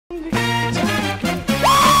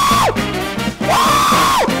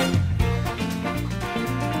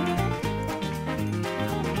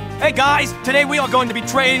Hey guys, today we are going to be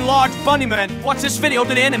trading large Bunnyman. Watch this video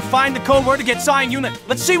to the end and find the code word to get signed unit.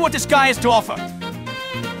 Let's see what this guy has to offer.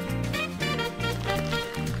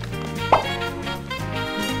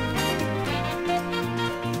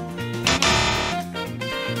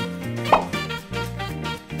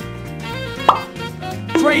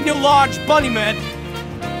 Trade new large Bunnyman.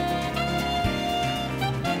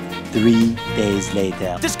 3 days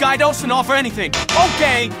later. This guy doesn't offer anything.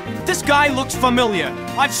 Okay, this guy looks familiar.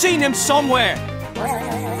 I've seen him somewhere.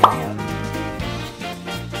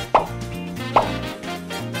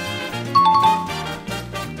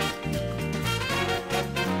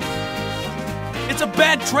 It's a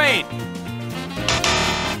bad trade.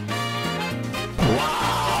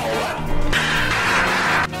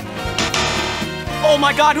 Oh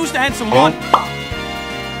my God, who's the handsome one?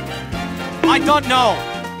 I don't know.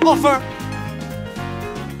 Offer.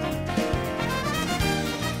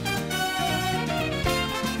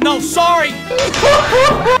 No, sorry.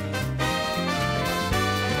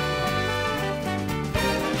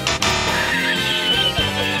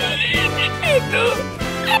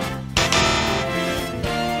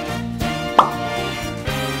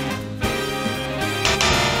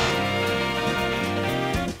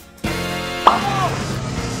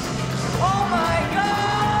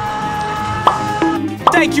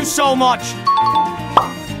 Thank you so much!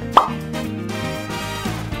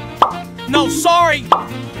 No, sorry!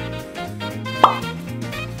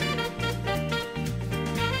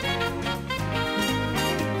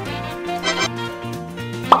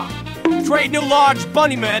 Trade new large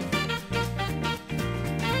Bunnyman.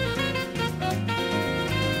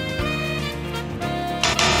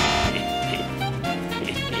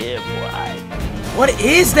 Yeah, boy. What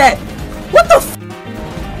is that? What the f?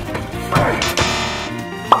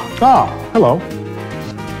 Ah, hello.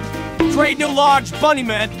 Trade new large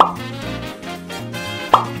Bunnyman.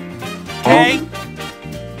 Okay.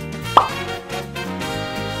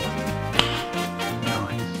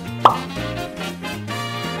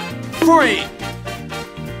 Free.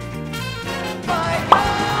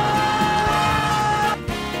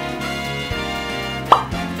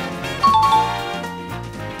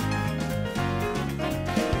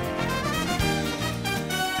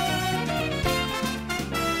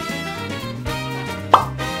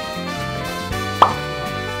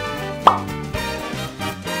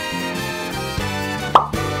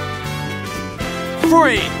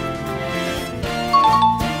 Free.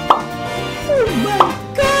 Oh my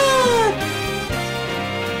God!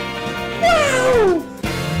 Wow!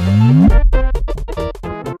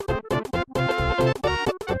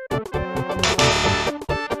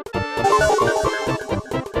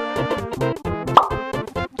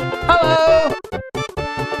 Hello!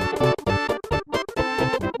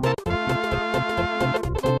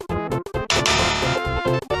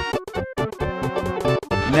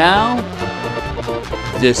 Now,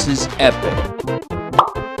 this is epic.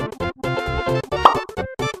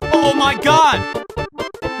 Oh my God!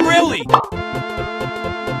 Really?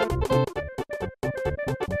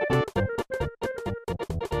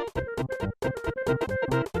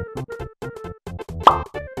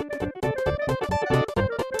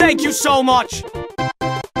 Thank you so much!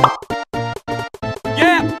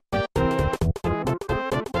 Yeah!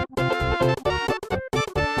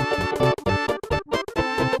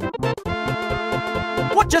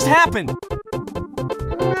 What just happened?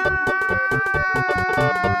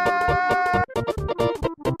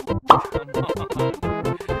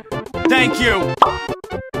 Thank you!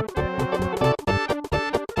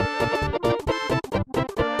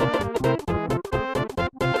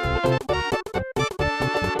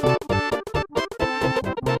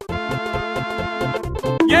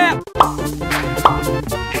 Yeah!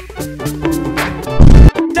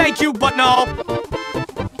 Thank you, but no!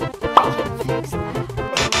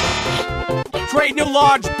 Trade new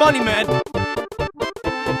large Bunnyman.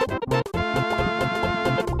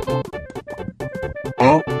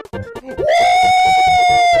 Oh. Woo!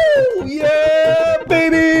 Yeah,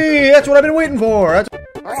 baby! That's what I've been waiting for.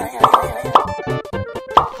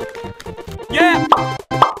 Yeah!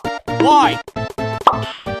 Why?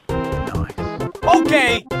 Nice.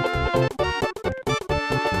 Okay!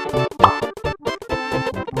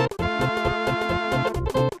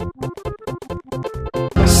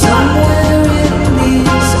 Somewhere in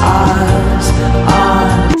these eyes,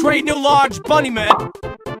 Trade new large Bunnyman.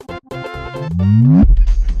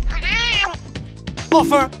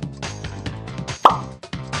 Offer.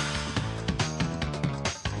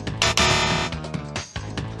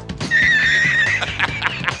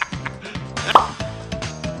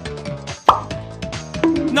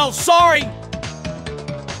 No, sorry!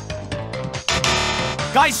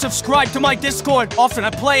 Guys, subscribe to my Discord. Often I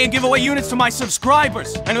play and give away units to my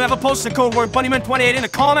subscribers. And whoever posts the code word Bunnyman28 in the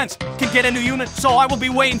comments can get a new unit. So I will be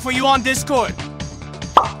waiting for you on Discord.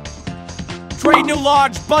 Trade new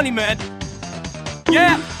large Bunnyman.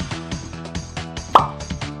 Yeah!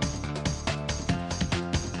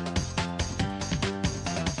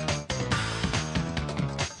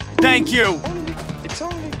 Thank you! It's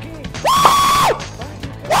only a game.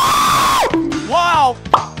 Wow!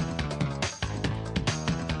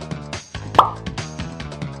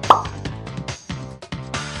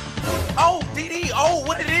 Oh, DD! Oh,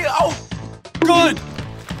 what it is? Oh! Good!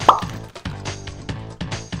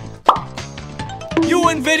 You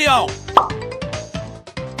in video!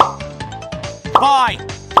 Bye!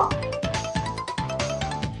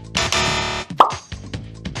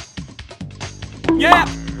 Yeah!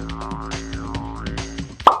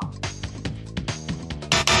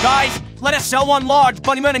 Guys, let us sell one large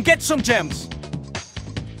Bunnyman and get some gems.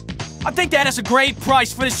 I think that is a great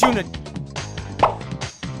price for this unit.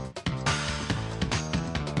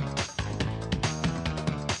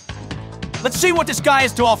 Let's see what this guy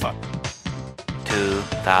has to offer.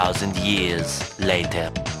 2,000 years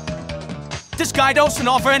later. This guy doesn't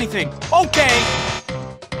offer anything. Okay.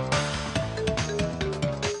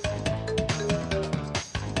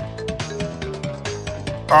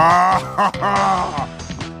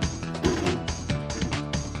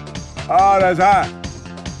 Oh, that's hot.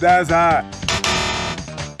 That's hot.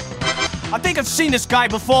 I think I've seen this guy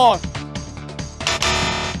before.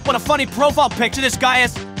 What a funny profile picture this guy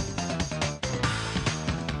has.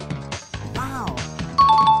 Wow.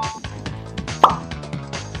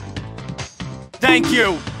 Thank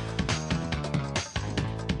you.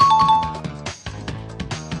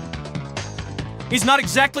 He's not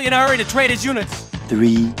exactly in a hurry to trade his units.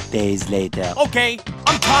 3 days later. Okay,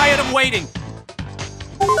 I'm tired of waiting.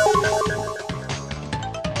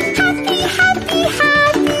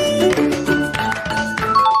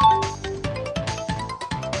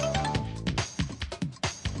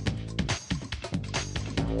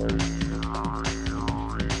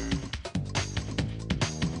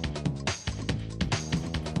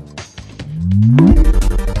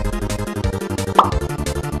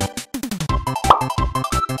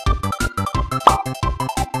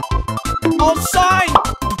 All signed!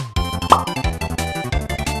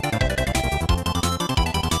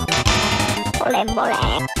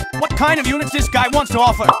 What kind of units this guy wants to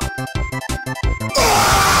offer?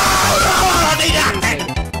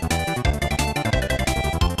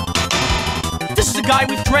 This is a guy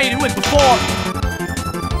we've traded with before.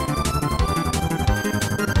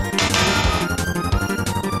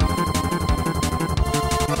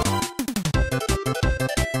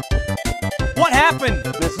 What happened?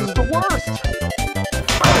 This is the worst.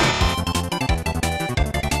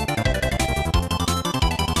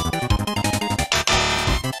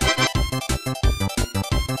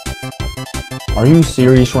 Are you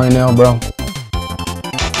serious right now, bro?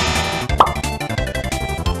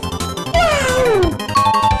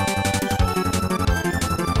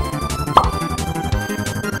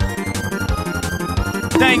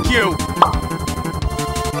 Thank you.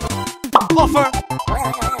 Offer.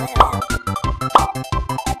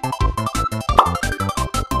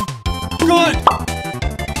 Good.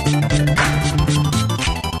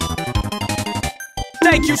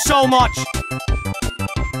 Thank you so much.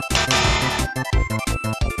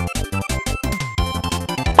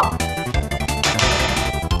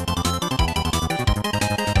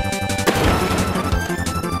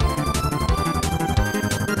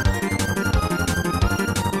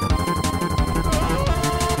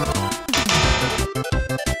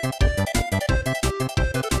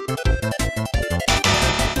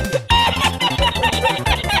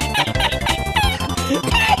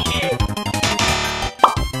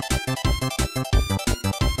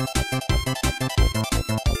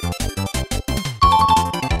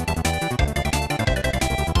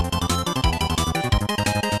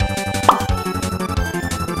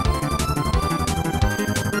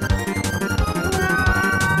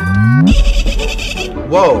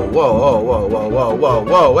 Whoa, whoa, whoa, whoa, whoa, whoa, whoa,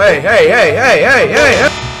 whoa, hey, hey, hey, hey, hey, hey, hey!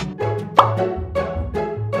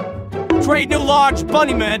 Trade new large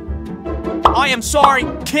Bunnyman. I am sorry,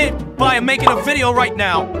 kid, but I am making a video right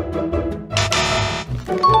now.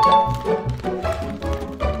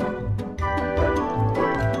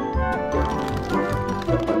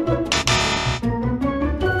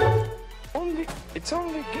 It's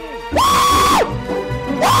only a game.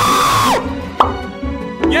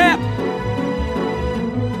 Yeah!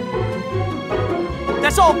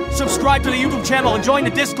 That's all. Subscribe to the YouTube channel and join the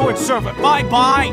Discord server. Bye-bye!